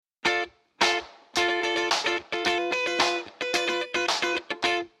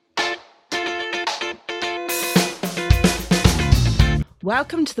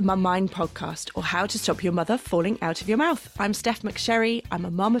Welcome to the Mum Mind podcast, or how to stop your mother falling out of your mouth. I'm Steph McSherry. I'm a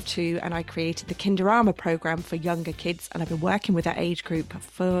mum of two, and I created the Kinderama program for younger kids, and I've been working with that age group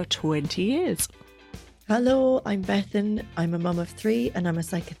for 20 years. Hello, I'm Bethan. I'm a mum of three and I'm a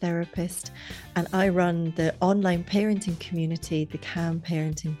psychotherapist, and I run the online parenting community, the Calm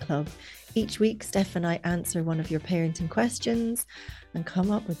Parenting Club. Each week, Steph and I answer one of your parenting questions and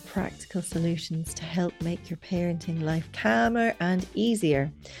come up with practical solutions to help make your parenting life calmer and easier.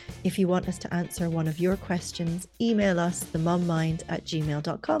 If you want us to answer one of your questions, email us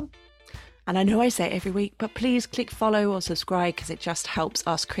themummind@gmail.com. And I know I say it every week, but please click follow or subscribe because it just helps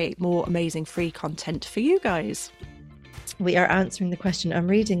us create more amazing free content for you guys. We are answering the question. I'm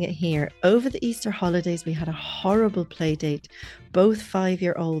reading it here. Over the Easter holidays, we had a horrible play date. Both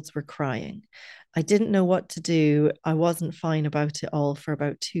 5-year-olds were crying. I didn't know what to do. I wasn't fine about it all for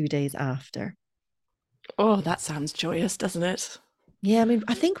about 2 days after. Oh, that sounds joyous, doesn't it? Yeah, I mean,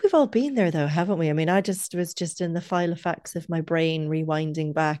 I think we've all been there though, haven't we? I mean, I just was just in the file of facts of my brain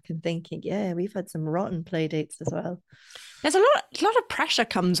rewinding back and thinking, yeah, we've had some rotten play dates as well. There's a lot of pressure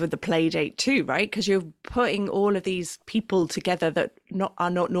comes with the play date too, right? Because you're putting all of these people together that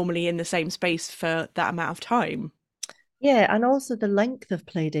are not normally in the same space for that amount of time. Yeah, and also the length of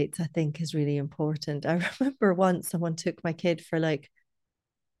play dates, I think, is really important. I remember once someone took my kid for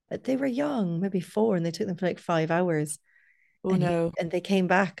they were young, maybe 4, and they took them for like 5 hours. Oh And no. they came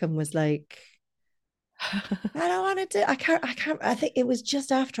back and was like, I don't want to do, I think it was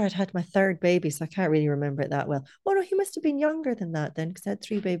just after I'd had my third baby, so I can't really remember it that well. Oh no, he must have been younger than that then, because I had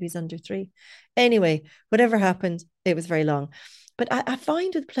 3 babies under 3. Anyway, whatever happened, it was very long. But I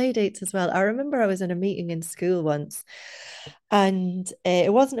find with play dates as well, I remember I was in a meeting in school once, and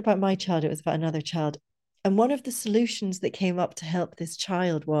it wasn't about my child, it was about another child. And one of the solutions that came up to help this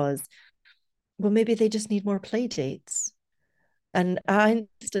child was, well, maybe they just need more play dates. And I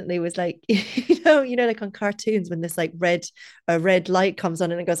instantly was like, like on cartoons when this like a red light comes on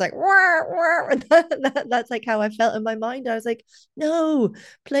and it goes like, wah, wah, and that's like how I felt in my mind. I was like, no,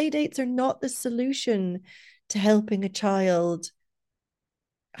 play dates are not the solution to helping a child.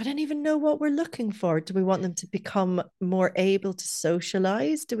 I don't even know what we're looking for. Do we want them to become more able to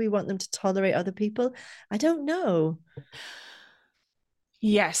socialize? Do we want them to tolerate other people? I don't know.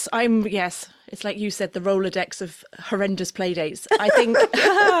 Yes. It's like you said, the Rolodex of horrendous play dates. I think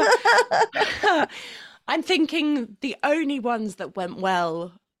I'm thinking the only ones that went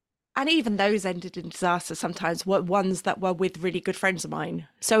well, and even those ended in disaster sometimes, were ones that were with really good friends of mine.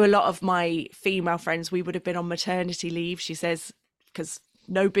 So a lot of my female friends, we would have been on maternity leave, she says, because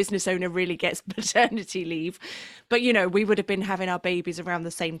no business owner really gets maternity leave. But, we would have been having our babies around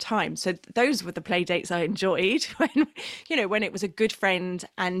the same time. So those were the play dates I enjoyed when it was a good friend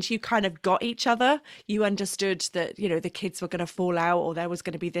and you kind of got each other. You understood that, the kids were going to fall out or there was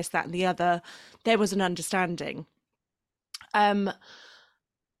going to be this, that, and the other. There was an understanding.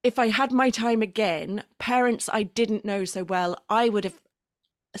 If I had my time again, parents I didn't know so well, I would have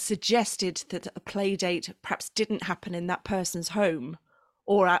suggested that a play date perhaps didn't happen in that person's home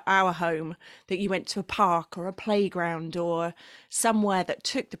or at our home, that you went to a park or a playground or somewhere that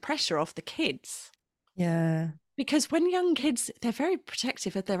took the pressure off the kids. Yeah. Because when young kids, they're very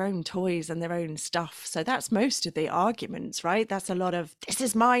protective of their own toys and their own stuff. So that's most of the arguments, right? That's a lot of, this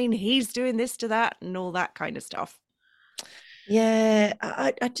is mine, he's doing this to that, and all that kind of stuff. Yeah,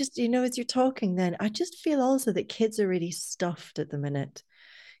 I just, as you're talking, then I just feel also that kids are really stuffed at the minute.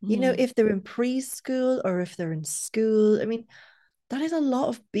 Mm. If they're in preschool or if they're in school, I mean, that is a lot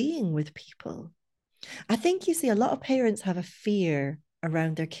of being with people. I think you see a lot of parents have a fear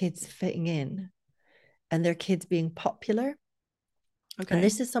around their kids fitting in and their kids being popular. And Okay.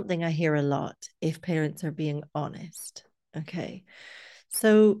 this is something I hear a lot if parents are being honest. Okay.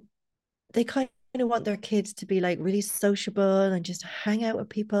 So they kind of want their kids to be like really sociable and just hang out with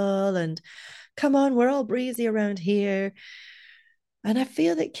people and come on, we're all breezy around here. And I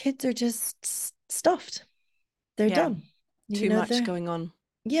feel that kids are just stuffed. They're Yeah. done. Too much They're going on.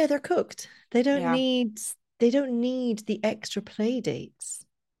 yeah, they're cooked. Yeah. They don't need the extra play dates.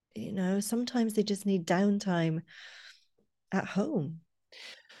 Sometimes they just need downtime at home.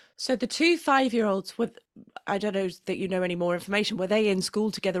 So the two 5-year-olds were, I don't know that you know any more information. Were they in school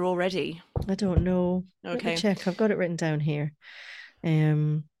together already? I don't know. Let me Okay. check. I've got it written down here.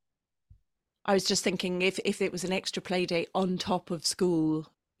 Um, I was just thinking if it was an extra play date on top of school,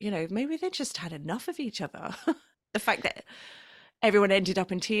 maybe they just had enough of each other. The fact that everyone ended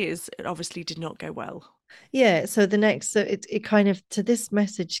up in tears, it obviously did not go well. yeah, so it kind of to this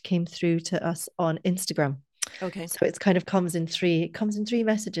message came through to us on Instagram. Okay. So it's kind of comes in three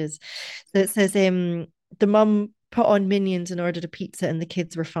messages. So it says the mum put on Minions and ordered a pizza, and the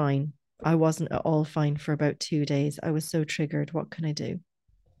kids were fine. I wasn't at all fine for about 2 days. I was so triggered. What can I do?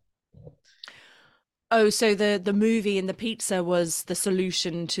 Oh, so the movie and the pizza was the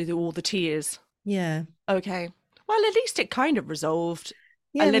solution to all the tears. Yeah. Okay. Well, at least it kind of resolved a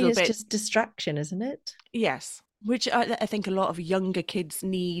Yeah, I mean, little it's bit. just distraction, isn't it? Yes, which I think a lot of younger kids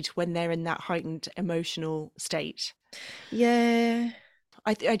need when they're in that heightened emotional state. Yeah.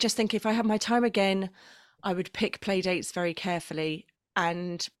 I just think if I had my time again, I would pick play dates very carefully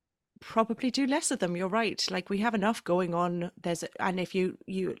and probably do less of them. You're right. Like we have enough going on. And if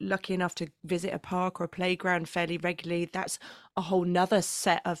you're lucky enough to visit a park or a playground fairly regularly, that's a whole nother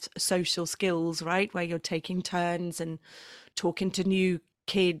set of social skills, right? Where you're taking turns and talking to new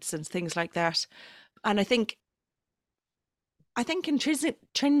kids and things like that. And I think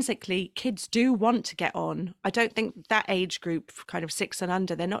intrinsically kids do want to get on. I don't think that age group, kind of 6 and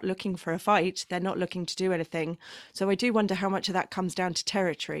under, they're not looking for a fight. They're not looking to do anything. So I do wonder how much of that comes down to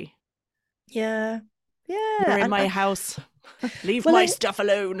territory. Yeah. Yeah. You're in And my house. Leave well, my stuff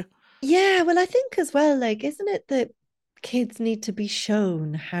alone. yeah, well, I think as well, like, isn't it that kids need to be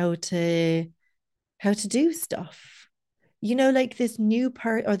shown how to do stuff? Like this new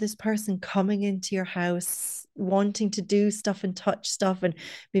part or this person coming into your house wanting to do stuff and touch stuff and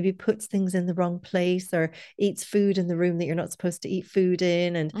maybe puts things in the wrong place or eats food in the room that you're not supposed to eat food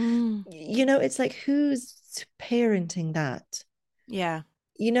in. And, Mm, it's like, who's parenting that? yeah.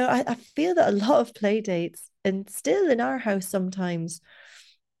 I feel that a lot of play dates, and still in our house sometimes,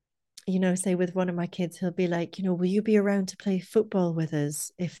 say with one of my kids, he'll be like, will you be around to play football with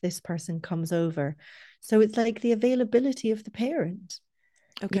us if this person comes over? So it's like the availability of the parent,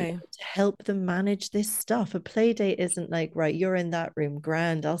 Okay. to help them manage this stuff. A play date isn't like, right, you're in that room,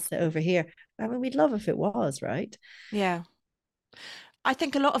 grand, I'll sit over here. I mean, we'd love if it was, right? Yeah. I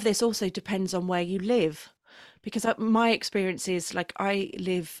think a lot of this also depends on where you live. Because my experience is like I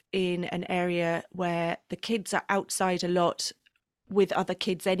live in an area where the kids are outside a lot with other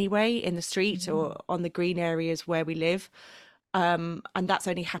kids anyway in the street Mm. or on the green areas where we live. And that's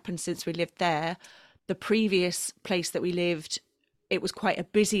only happened since we lived there. The previous place that we lived, it was quite a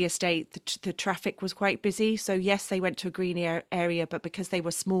busy estate. The traffic was quite busy. So, yes, they went to a green area, but because they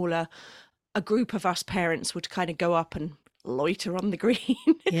were smaller, a group of us parents would kind of go up and loiter on the green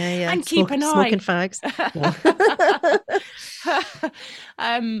Yeah, yeah. and keep an Smoking eye. fags. No.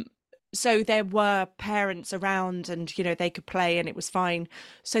 um, so there were parents around and, they could play and it was fine.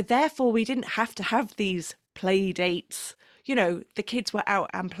 So therefore, we didn't have to have these play dates. The kids were out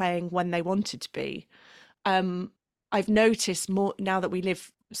and playing when they wanted to be. um, I've noticed more now that we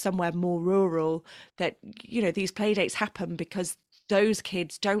live somewhere more rural that these play dates happen because those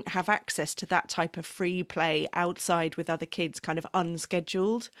kids don't have access to that type of free play outside with other kids, kind of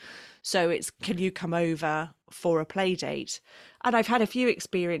unscheduled. So it's, can you come over for a play date? And I've had a few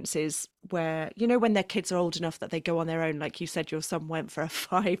experiences where, when their kids are old enough that they go on their own, like you said, your son went for a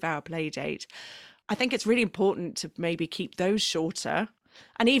 5 hour play date. I think it's really important to maybe keep those shorter.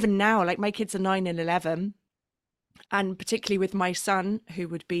 And even now, like my kids are 9 and 11, and particularly with my son, who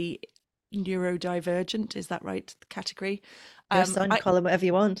would be neurodivergent, is that right? The category. Your son, I call him whatever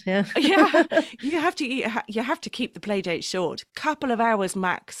you want. Yeah. Yeah, you have to keep the play date short, couple of hours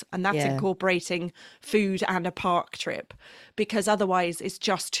max, and that's Yeah. incorporating food and a park trip, because otherwise it's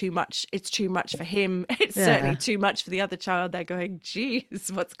just too much. It's too much for him. It's certainly Yeah. too much for the other child. They're going,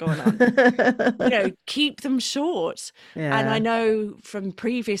 geez, what's going on? Keep them short. And I Yeah. know from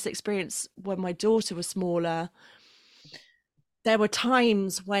previous experience when my daughter was smaller, there were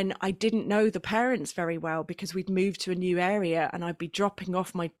times when I didn't know the parents very well because we'd moved to a new area and I'd be dropping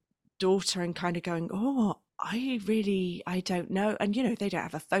off my daughter and kind of going, oh, I don't know. And, they don't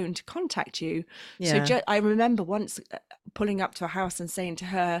have a phone to contact you. So Yeah. I remember once pulling up to a house and saying to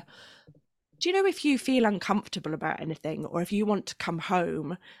her, do you know if you feel uncomfortable about anything or if you want to come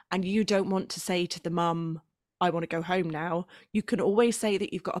home and you don't want to say to the mum, I want to go home now, you can always say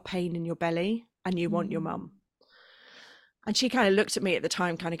that you've got a pain in your belly and you want your Mm. mum. And she kind of looked at me at the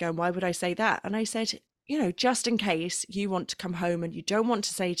time, kind of going, why would I say that? And I said, just in case you want to come home and you don't want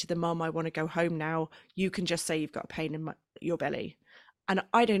to say to the mum, I want to go home now, you can just say you've got a pain in your belly. And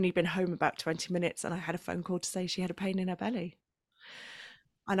I'd only been home about 20 minutes and I had a phone call to say she had a pain in her belly.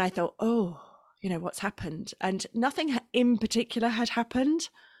 And I thought, oh, what's happened? And nothing in particular had happened,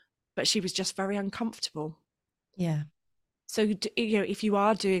 but she was just very uncomfortable. Yeah. So, if you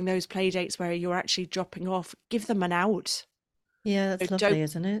are doing those play dates where you're actually dropping off, give them an out. Yeah, that's Don't lovely,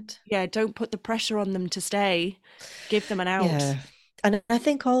 isn't it? Yeah, don't put the pressure on them to stay. Give them an out. Yeah. And I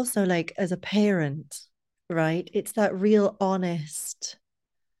think also, like, as a parent, right, it's that real honest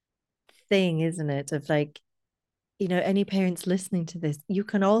thing, isn't it? Of like, any parents listening to this, you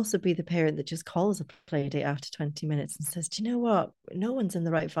can also be the parent that just calls a play date after 20 minutes and says, do you know what? No one's in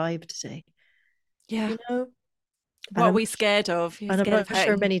the right vibe today, Yeah. you know? And What are I'm we scared of? You're and I'm scared of not sure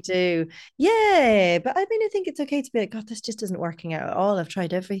hurting. many do. Yeah, but I mean, I think it's okay to be like, God, this just isn't working out at all. I've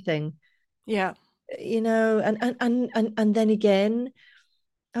tried everything, Yeah. and then again,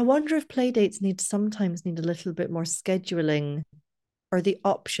 I wonder if play dates sometimes need a little bit more scheduling or the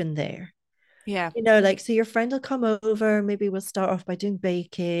option there. Yeah. Like, so your friend will come over, maybe we'll start off by doing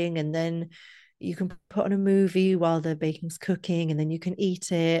baking, and then you can put on a movie while the baking's cooking, and then you can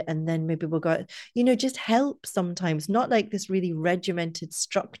eat it, and then maybe we'll go, just help sometimes, not like this really regimented,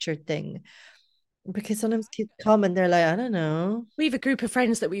 structured thing. Because sometimes kids come and they're like, I don't know. We have a group of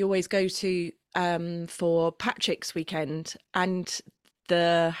friends that we always go to for Patrick's weekend, and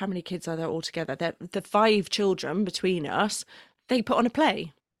the how many kids are there altogether? The five children between us. They put on a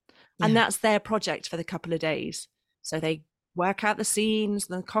play, and Yeah. that's their project for the couple of days. So they work out the scenes,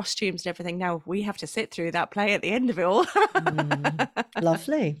 the costumes, and everything. Now we have to sit through that play at the end of it all.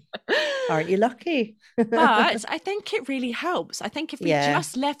 Lovely. Aren't you lucky? But I think it really helps. I think if we Yeah.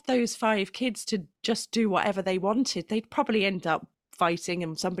 just left those five kids to just do whatever they wanted, they'd probably end up fighting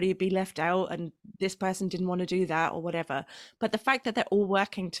and somebody would be left out and this person didn't want to do that or whatever. But the fact that they're all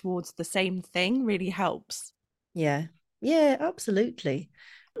working towards the same thing really helps. Yeah. Yeah, absolutely.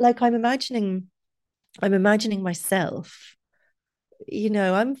 Like I'm imagining myself,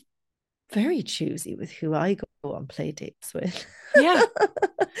 I'm very choosy with who I go on play dates with. Yeah,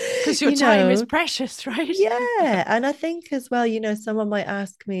 because your you time is know, precious, right? Yeah, and I think as well, someone might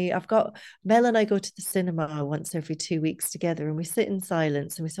ask me, I've got Mel and I go to the cinema once every 2 weeks together and we sit in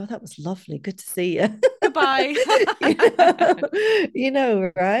silence and we say, oh, that was lovely. Good to see you. Goodbye. you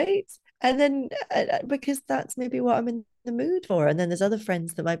know, right? And then because that's maybe what I'm in the mood for. And then there's other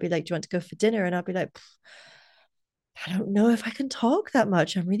friends that might be like, do you want to go for dinner? And I'll be like, I don't know if I can talk that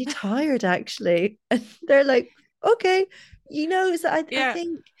much. I'm really tired actually. And they're like, okay. So I Yeah.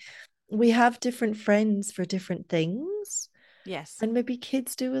 think we have different friends for different things, Yes. and maybe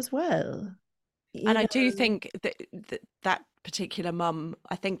kids do as well. And You I do know, think that particular mum,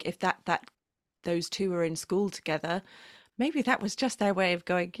 I think if that those two were in school together, maybe that was just their way of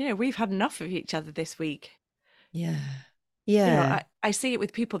going, we've had enough of each other this week. yeah, You know, yeah. I see it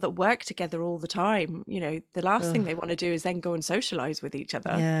with people that work together all the time. The last thing Ugh, they want to do is then go and socialize with each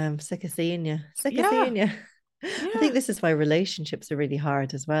other. yeah, I'm sick of seeing you. Sick of Yeah. seeing you. I Yeah. think this is why relationships are really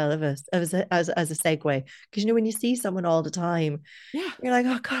hard as well, as a segue. Because when you see someone all the time, Yeah. you're like,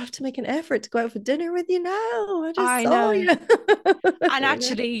 oh God, I have to make an effort to go out for dinner with you now. I just I saw know. you. And you know?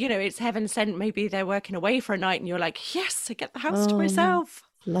 actually, it's heaven sent. Maybe they're working away for a night and you're like, yes, I get the house to Oh, myself.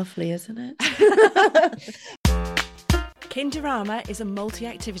 lovely, isn't it? Kinderama is a multi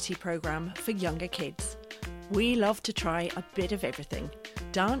activity programme for younger kids. We love to try a bit of everything: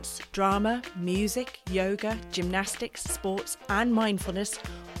 dance, drama, music, yoga, gymnastics, sports, and mindfulness,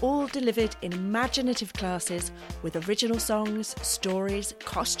 all delivered in imaginative classes with original songs, stories,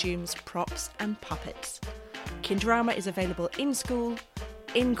 costumes, props, and puppets. Kinderama is available in school,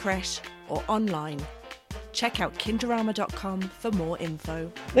 in creche, or online. Check out kinderama.com for more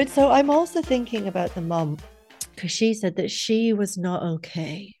info. But so I'm also thinking about the mom because she said that she was not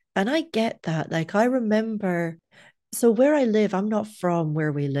okay. And I get that. Like, I remember, so where I live, I'm not from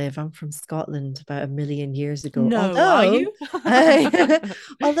where we live. I'm from Scotland about a million years ago. No, are Although, you? I,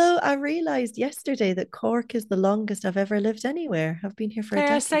 although I realized yesterday that Cork is the longest I've ever lived anywhere. I've been here for a Yeah,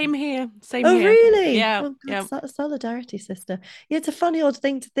 decade. same here. Same Oh, here. really? Yeah, Oh, God, yeah, solidarity, sister. Yeah, it's a funny old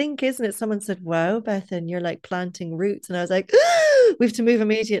thing to think, isn't it? Someone said, wow, Beth, and you're like planting roots. And I was like, we have to move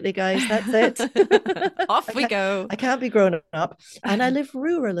immediately, guys. That's it. Off I we can't, go. I can't be grown up. And I live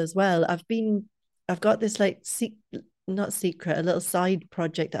rural as well. I've got this like, not secret, a little side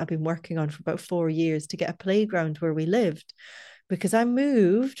project that I've been working on for about 4 years to get a playground where we lived because I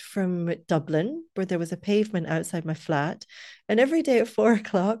moved from Dublin, where there was a pavement outside my flat. And every day at 4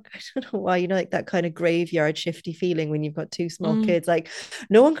 o'clock, I don't know why, like that kind of graveyard shifty feeling when you've got two small Mm. kids, like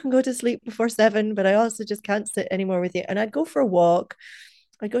no one can go to sleep before 7, but I also just can't sit anymore with you. And I'd go for a walk.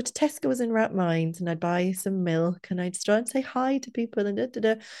 I'd go to Tesco's in Rathmines and I'd buy some milk and I'd try and say hi to people and da, da,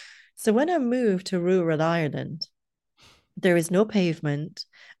 da. So when I moved to rural Ireland, there is no pavement.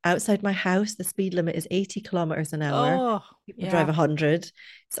 Outside my house, the speed limit is 80 kilometers an hour. Oh, People drive yeah, 100.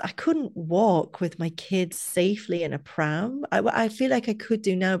 So I couldn't walk with my kids safely in a pram. I feel like I could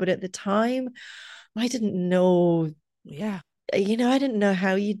do now, but at the time, I didn't know, yeah. I didn't know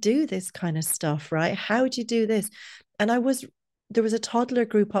how you do this kind of stuff, right? How would you do this? And there was a toddler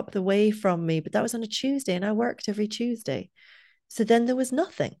group up the way from me, but that was on a Tuesday and I worked every Tuesday. So then there was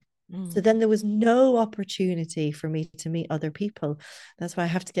nothing. So Mm. then there was no opportunity for me to meet other people. That's why I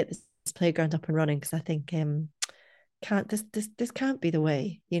have to get this playground up and running, because I think can't this can't be the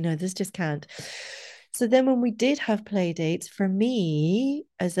way, this just can't. So then when we did have play dates, for me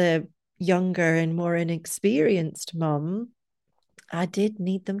as a younger and more inexperienced mum, I did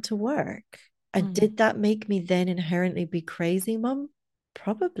need them to work. And Mm. did that make me then inherently be crazy, mum?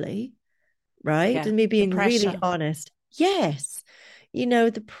 Probably, right? Yeah, And me the being really pressure. honest, yes.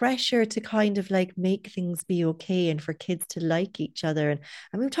 The pressure to kind of like make things be okay and for kids to like each other. And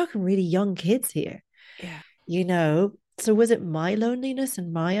I mean, we're talking really young kids here, Yeah, you know. So was it my loneliness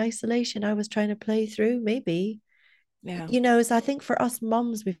and my isolation I was trying to play through? Maybe. yeah. So I think for us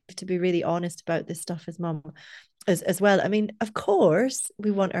mums, we have to be really honest about this stuff as mum as well. I mean, of course,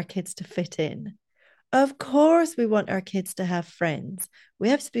 we want our kids to fit in. Of course, we want our kids to have friends. We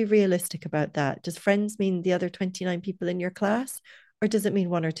have to be realistic about that. Does friends mean the other 29 people in your class, or does it mean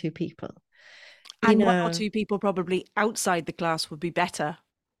one or two people? You And one or know, two people probably outside the class would be better,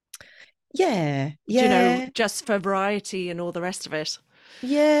 yeah, you know, yeah, just for variety and all the rest of it.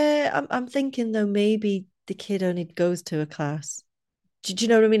 yeah. I'm thinking though, maybe the kid only goes to a class. Do you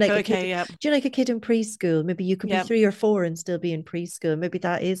know what I mean? Like a kid, Okay, yeah, do you know, like a kid in preschool? Maybe you could be yeah. 3 or 4 and still be in preschool. Maybe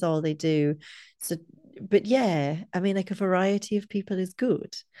that is all they do. So, but yeah, I mean, like a variety of people is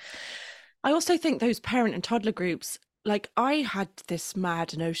good. I also think those parent and toddler groups, like I had this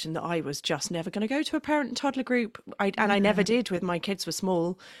mad notion that I was just never going to go to a parent and toddler group. And I never Yeah. did with my kids were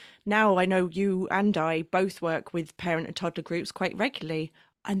small. Now I know you and I both work with parent and toddler groups quite regularly,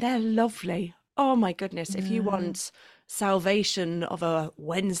 and they're lovely. Oh my goodness. If you Yeah. want salvation of a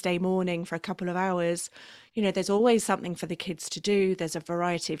Wednesday morning for a couple of hours, there's always something for the kids to do. There's a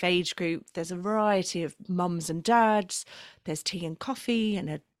variety of age group, there's a variety of mums and dads, there's tea and coffee and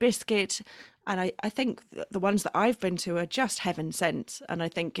a biscuit. And I think the ones that I've been to are just heaven sent. And I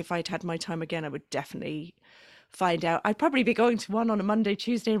think if I'd had my time again, I would definitely find out. I'd probably be going to one on a Monday,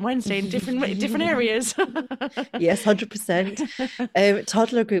 Tuesday, and Wednesday in different areas. Yes, 100%.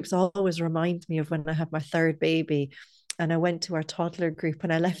 Toddler groups always remind me of when I had my third baby. And I went to our toddler group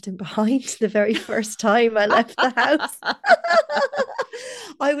and I left him behind the very first time I left the house.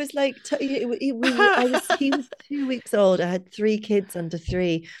 I was like, he was 2 weeks old. I had 3 kids under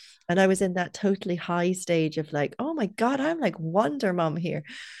three. And I was in that totally high stage of like, oh my God, I'm like Wonder Mom here.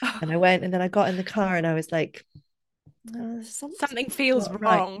 And I went and then I got in the car and I was like, something's Something feels not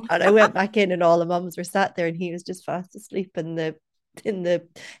right. wrong. And I went back in and all the mums were sat there and he was just fast asleep in the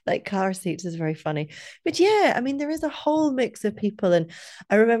like car seats. Is very funny. But yeah, I mean there is a whole mix of people. And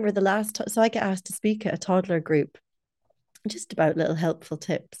I remember so I get asked to speak at a toddler group just about little helpful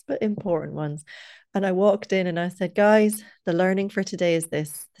tips, but important ones. And I walked in and I said, guys, the learning for today is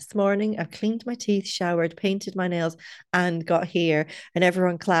this. This morning, I cleaned my teeth, showered, painted my nails, and got here. And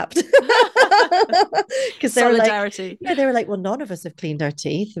everyone clapped. Because they were like, Solidarity. yeah, they were like, well, none of us have cleaned our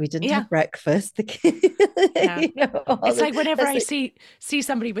teeth. We didn't Yeah. have breakfast. The kid, Yeah. all It's this. like whenever That's I like, see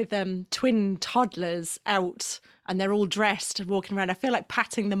somebody with twin toddlers out and they're all dressed and walking around, I feel like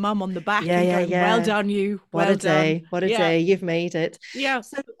patting the mum on the back yeah, and yeah, going, "Well yeah. done, you. What a Well done." day. What a Yeah. day. You've made it. Yeah.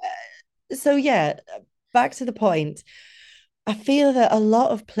 So yeah, back to the point. I feel that a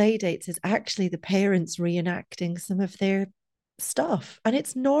lot of play dates is actually the parents reenacting some of their stuff. And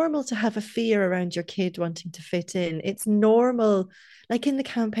it's normal to have a fear around your kid wanting to fit in. It's normal. Like in the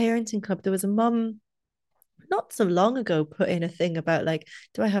Camp Parenting Club, there was a mum not so long ago put in a thing about like,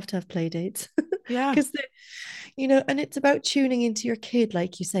 do I have to have play dates? Yeah. Because and it's about tuning into your kid.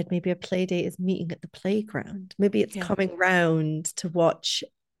 Like you said, maybe a play date is meeting at the playground. Maybe it's Yeah. coming round to watch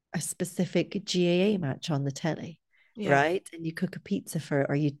a specific GAA match on the telly, Yeah. right? And you cook a pizza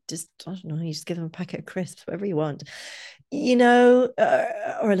or you just, I don't know, you just give them a packet of crisps, whatever you want,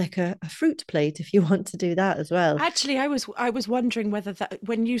 or like a fruit plate if you want to do that as well. Actually, I was wondering whether that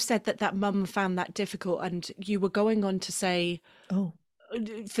when you said that mum found that difficult and you were going on to say Oh,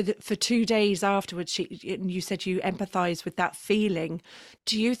 for 2 days afterwards and you said you empathize with that feeling.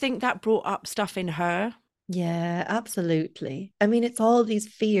 Do you think that brought up stuff in her? yeah, absolutely. I mean, it's all these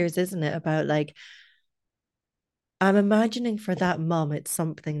fears, isn't it? About like, I'm imagining for that mom, it's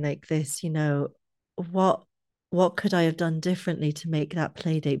something like this, what what could I have done differently to make that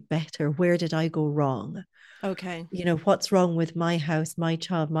play date better? Where did I go wrong? Okay. What's wrong with my house, my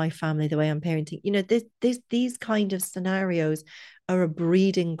child, my family, the way I'm parenting? These kind of scenarios are a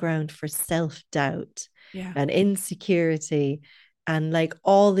breeding ground for self-doubt Yeah. and insecurity and like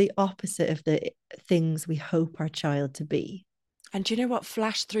all the opposite of the things we hope our child to be. And do you know what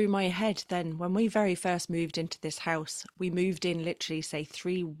flashed through my head then? When we very first moved into this house, we moved in literally, say,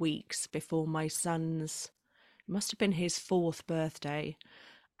 3 weeks before my son's, it must have been his fourth birthday.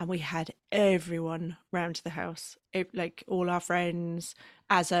 and we had everyone round to the house, like all our friends,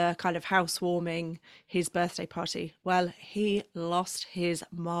 as a kind of housewarming his birthday party. Well, he lost his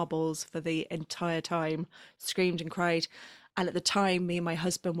marbles for the entire time, screamed and cried. And at the time, me and my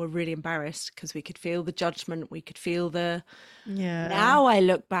husband were really embarrassed because we could feel the judgment, we could feel the. Yeah. Now I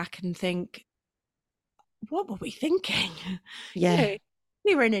look back and think, what were we thinking? You Yeah. know,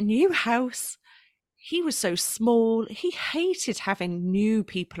 we were in a new house. He was so small. He hated having new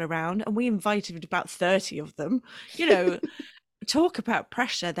people around, and we invited about 30 of them. You know, talk about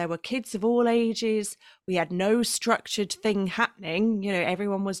pressure. There were kids of all ages. We had no structured thing happening. You know,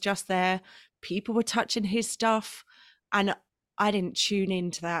 everyone was just there. People were touching his stuff. And I didn't tune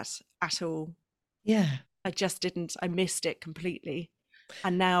into that at all. Yeah. I just didn't. I missed it completely.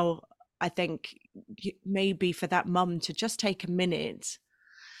 And now I think maybe for that mum to just take a minute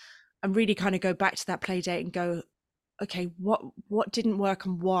and really kind of go back to that play date and go, okay, what didn't work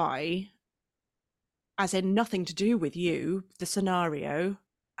and why, as in nothing to do with you, the scenario,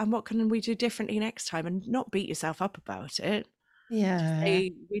 and what can we do differently next time, and not beat yourself up about it. Just Yeah.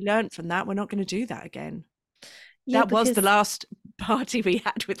 say we learned from that. We're not going to do that again. Yeah, That was the because last party we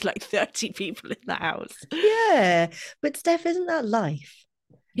had with like 30 people in the house. yeah, but Steph, isn't that life?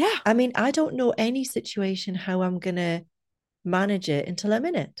 Yeah, I mean, I don't know any situation how I'm gonna manage it until I'm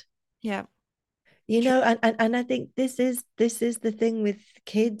in it. yeah, You true. know, and I think this is the thing with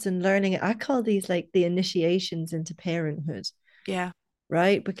kids and learning. I call these like the initiations into parenthood, Yeah.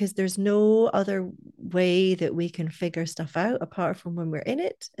 right? Because there's no other way that we can figure stuff out apart from when we're in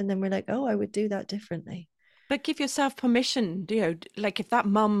it, and then we're like, oh, I would do that differently. But give yourself permission, like if that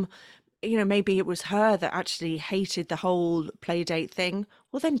mum, maybe it was her that actually hated the whole play date thing.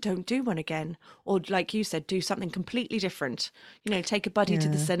 Well, then don't do one again. Or, like you said, do something completely different. Take a buddy to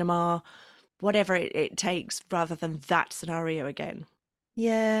the Yeah. cinema, whatever it takes, rather than that scenario again.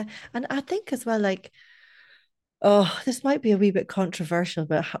 Yeah. And I think as well, like, oh, this might be a wee bit controversial,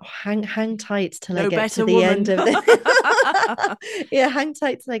 but hang tight till I No get to better the end woman. of the yeah, hang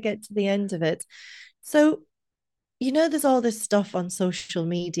tight till I get to the end of it. So, there's all this stuff on social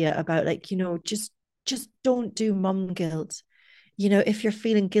media about like, just don't do mum guilt. If you're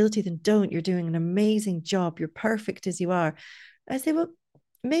feeling guilty, then don't. You're doing an amazing job. You're perfect as you are. I say, well,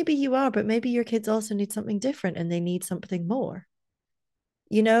 maybe you are, but maybe your kids also need something different and they need something more.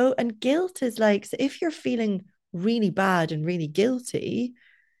 And guilt is like, so if you're feeling really bad and really guilty,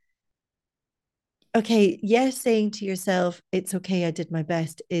 okay, yes, saying to yourself, it's okay, I did my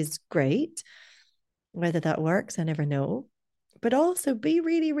best is great. Whether that works, I never know. But also be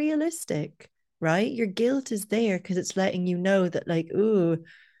really realistic, right? Your guilt is there because it's letting you know that, like, ooh,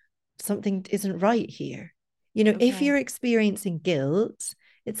 something isn't right here. If Okay. you're experiencing guilt,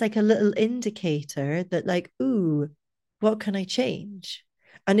 it's like a little indicator that, like, ooh, what can I change?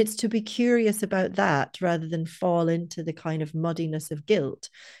 And it's to be curious about that rather than fall into the kind of muddiness of guilt.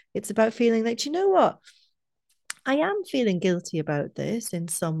 It's about feeling like, you know what? I am feeling guilty about this in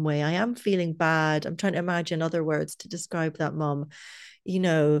some way. I am feeling bad. I'm trying to imagine other words to describe that mom, you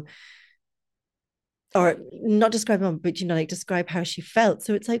know, or not describe mom, but like describe how she felt.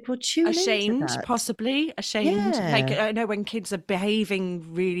 So it's like, well, tune into Ashamed, that. possibly ashamed. Like, Yeah. I know when kids are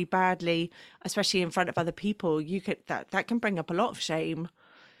behaving really badly, especially in front of other people, you could that can bring up a lot of shame.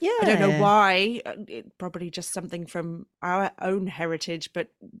 I don't know Yeah. why. It probably just something from our own heritage, but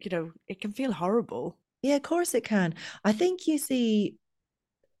it can feel horrible. Yeah, of course it can. I think you see,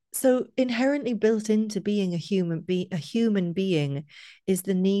 so inherently built into being a human being is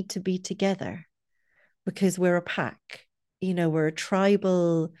the need to be together because we're a pack. We're a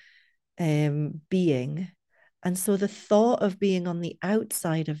tribal being. And so the thought of being on the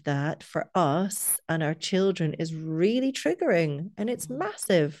outside of that for us and our children is really triggering and it's Mhm.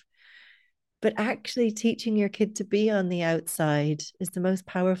 massive. But actually, teaching your kid to be on the outside is the most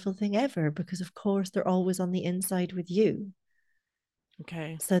powerful thing ever because, of course, they're always on the inside with you.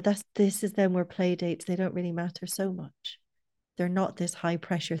 Okay. So this is then where play dates, they don't really matter so much. They're not this high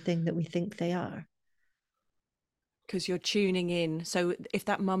pressure thing that we think they are. Because you're tuning in. So if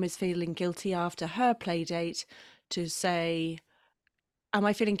that mum is feeling guilty after her play date, to say, am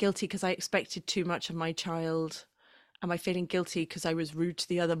I feeling guilty because I expected too much of my child? Am I feeling guilty because I was rude to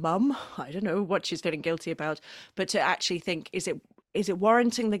the other mum? I don't know what she's feeling guilty about, but to actually think, is it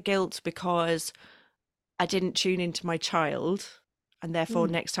warranting the guilt because I didn't tune into my child, and therefore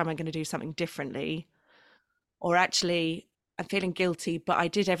Mm, next time I'm going to do something differently? Or actually, I'm feeling guilty, but I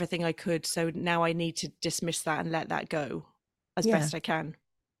did everything I could, so now I need to dismiss that and let that go as yeah. best I can.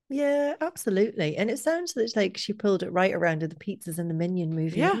 Yeah, absolutely. And it sounds like she pulled it right around to the pizzas in the Minion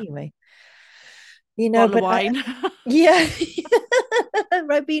movie Yeah. anyway. bottle of but wine. yeah,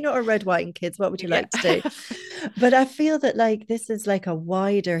 Ribena or red wine, kids, what would you Yeah. like to do? But I feel that like this is like a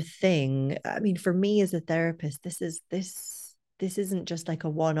wider thing. I mean, for me as a therapist, this isn't just like a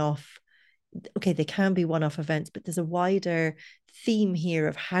one-off. Okay, they can be one-off events, but there's a wider theme here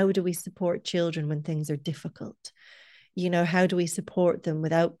of how do we support children when things are difficult? How do we support them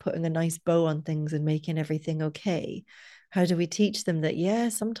without putting a nice bow on things and making everything okay? How do we teach them that, yeah,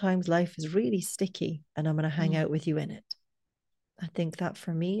 sometimes life is really sticky and I'm going to hang Mm, out with you in it? I think that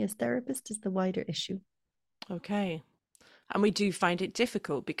for me as therapist is the wider issue. okay. And we do find it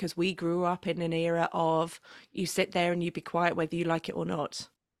difficult because we grew up in an era of you sit there and you be quiet whether you like it or not.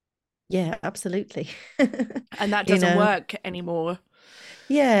 Yeah, absolutely. And that you doesn't know, work anymore.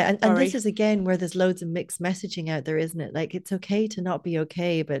 yeah. And this Sorry. is again where there's loads of mixed messaging out there, isn't it? Like it's okay to not be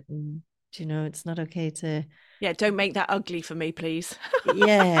okay, but it's not okay to, Yeah, don't make that ugly for me, please.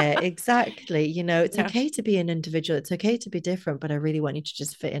 yeah, exactly. It's Yeah. okay to be an individual. It's okay to be different, but I really want you to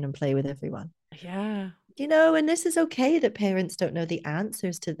just fit in and play with everyone. Yeah. And this is okay that parents don't know the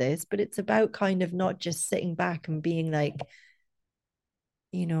answers to this, but it's about kind of not just sitting back and being like,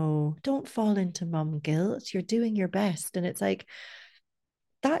 don't fall into mom guilt. You're doing your best. And it's like,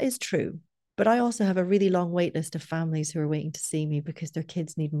 that is true. But I also have a really long wait list of families who are waiting to see me because their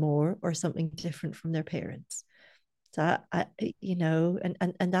kids need more or something different from their parents. So and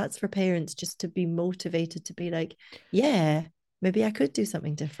that's for parents just to be motivated to be like, yeah, maybe I could do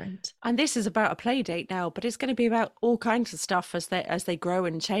something different. And this is about a play date now, but it's going to be about all kinds of stuff as they grow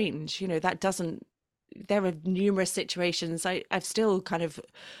and change. That doesn't there are numerous situations I've still kind of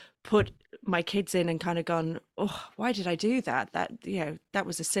put my kids in and kind of gone, oh, why did I do that? That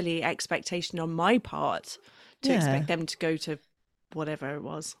was a silly expectation on my part to expect Yeah. them to go to whatever it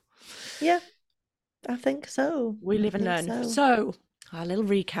was. Yeah, I think so. We I live and think learn. so. So, a little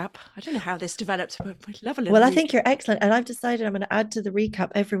recap. I don't know how this developed, but we love a little Well, I recap. think you're excellent. And I've decided I'm going to add to the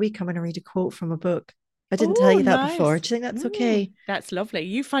recap every week. I'm going to read a quote from a book. I didn't tell Oh, you that before. nice. Do you think that's okay? That's lovely.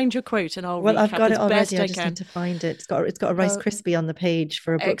 You find your quote and I'll Well, I've recap got as it already. best I I just need can. to find it. It's got a Rice Oh, Krispie on the page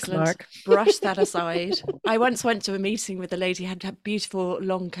for a excellent. bookmark. Brush that aside. I once went to a meeting with a lady who had beautiful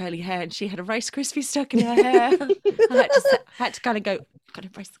long curly hair, and she had a Rice Krispie stuck in her hair. I had to kind of go, got a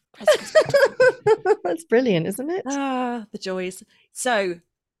Rice Krispie. That's brilliant, isn't it? Ah, the joys. So,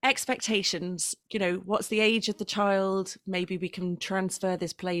 expectations, what's the age of the child? Maybe we can transfer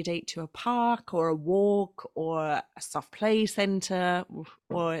this play date to a park or a walk or a soft play center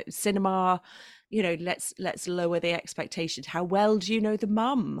or cinema. Let's lower the expectations. How well do you know the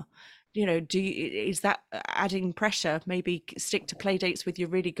mum? Is that adding pressure? Maybe stick to play dates with your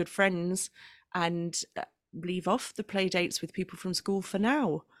really good friends and leave off the play dates with people from school for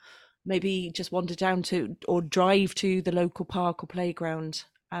now. Maybe just wander down to or drive to the local park or playground.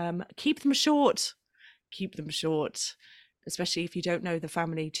 Keep them short. Keep them short, especially if you don't know the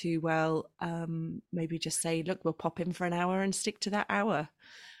family too well. Maybe just say, look, we'll pop in for an hour and stick to that hour.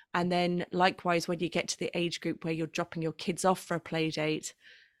 And then likewise, when you get to the age group where you're dropping your kids off for a play date,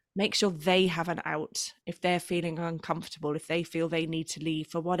 make sure they have an out. If they're feeling uncomfortable, if they feel they need to leave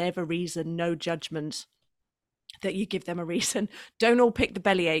for whatever reason, no judgment, that you give them a reason. Don't all pick the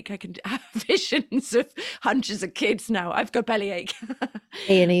bellyache. I can have visions of hundreds of kids now. I've got bellyache.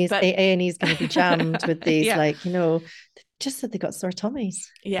 A&E's But A&E's going to be jammed with these, yeah, like, just said they got sore tummies.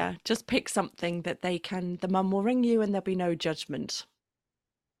 yeah, just pick something that the mum will ring you and there'll be no judgment.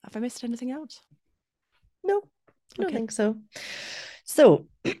 Have I missed anything else? No, I don't Okay. think so. So,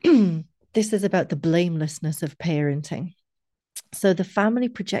 this is about the blamelessness of parenting. So, the family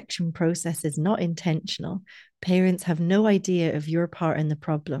projection process is not intentional. Parents have no idea of your part in the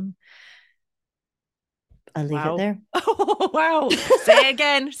problem. I'll leave it Wow. there. Oh, wow. Say it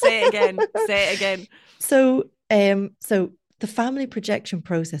again. Say it again. Say it again. So the family projection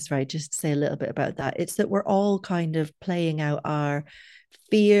process, right? Just to say a little bit about that, it's that we're all kind of playing out our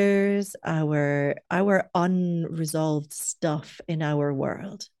fears, our unresolved stuff in our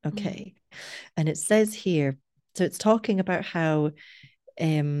world. Mm, Okay. And it says here, so it's talking about how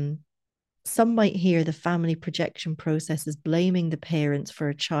um some might hear the family projection process as blaming the parents for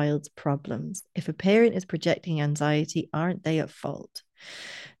a child's problems. If a parent is projecting anxiety, aren't they at fault?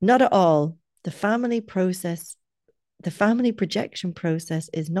 Not at all. The family process, the family projection process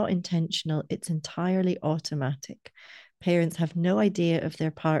is not intentional, it's entirely automatic. Parents have no idea of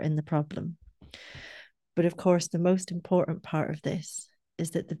their part in the problem. But of course, the most important part of this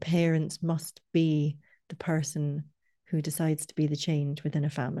is that the parents must be the person who decides to be the change within a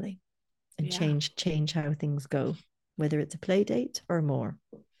family and yeah. change how things go, whether it's a play date or more.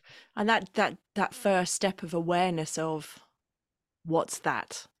 And that first step of awareness of what's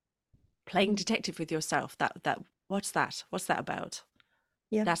that? playing detective with yourself. That what's that? What's that about?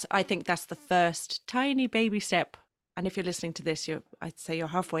 Yeah. I think that's the first tiny baby step. And if you're listening to this, I'd say you're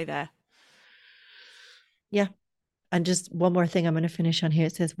halfway there. Yeah. And just one more thing I'm going to finish on here.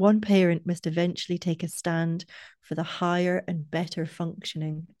 It says one parent must eventually take a stand for the higher and better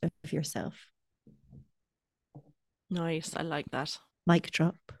functioning of yourself. Nice. I like that. Mic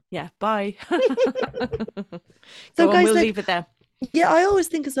drop. Yeah. Bye. So, Go on. guys, We'll like, leave it there. yeah, I always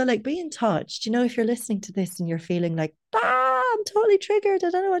think as well, like, be in touch. Do you know, if you're listening to this and you're feeling like, I'm totally triggered, I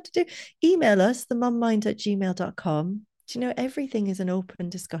don't know what to do, email us, themummind@gmail.com. Do you know, everything is an open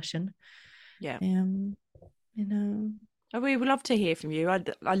discussion. Yeah. You know, We would love to hear from you. I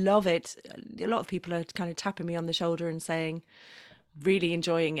love it. A lot of people are kind of tapping me on the shoulder and saying, really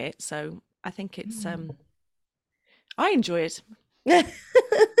enjoying it. So I think it's, I enjoy it.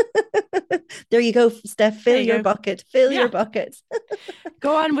 there you go, Steph. There Fill you your go. bucket. Fill your Yeah. bucket.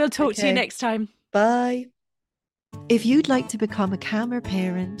 Go on. We'll talk to you Okay. next time. Bye. If you'd like to become a calmer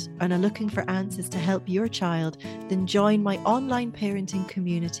parent and are looking for answers to help your child, then join my online parenting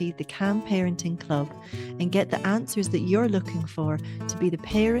community, the Calm Parenting Club, and get the answers that you're looking for to be the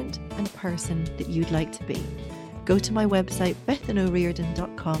parent and person that you'd like to be. Go to my website,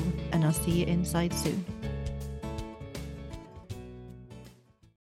 bethanoreardon.com, and I'll see you inside soon.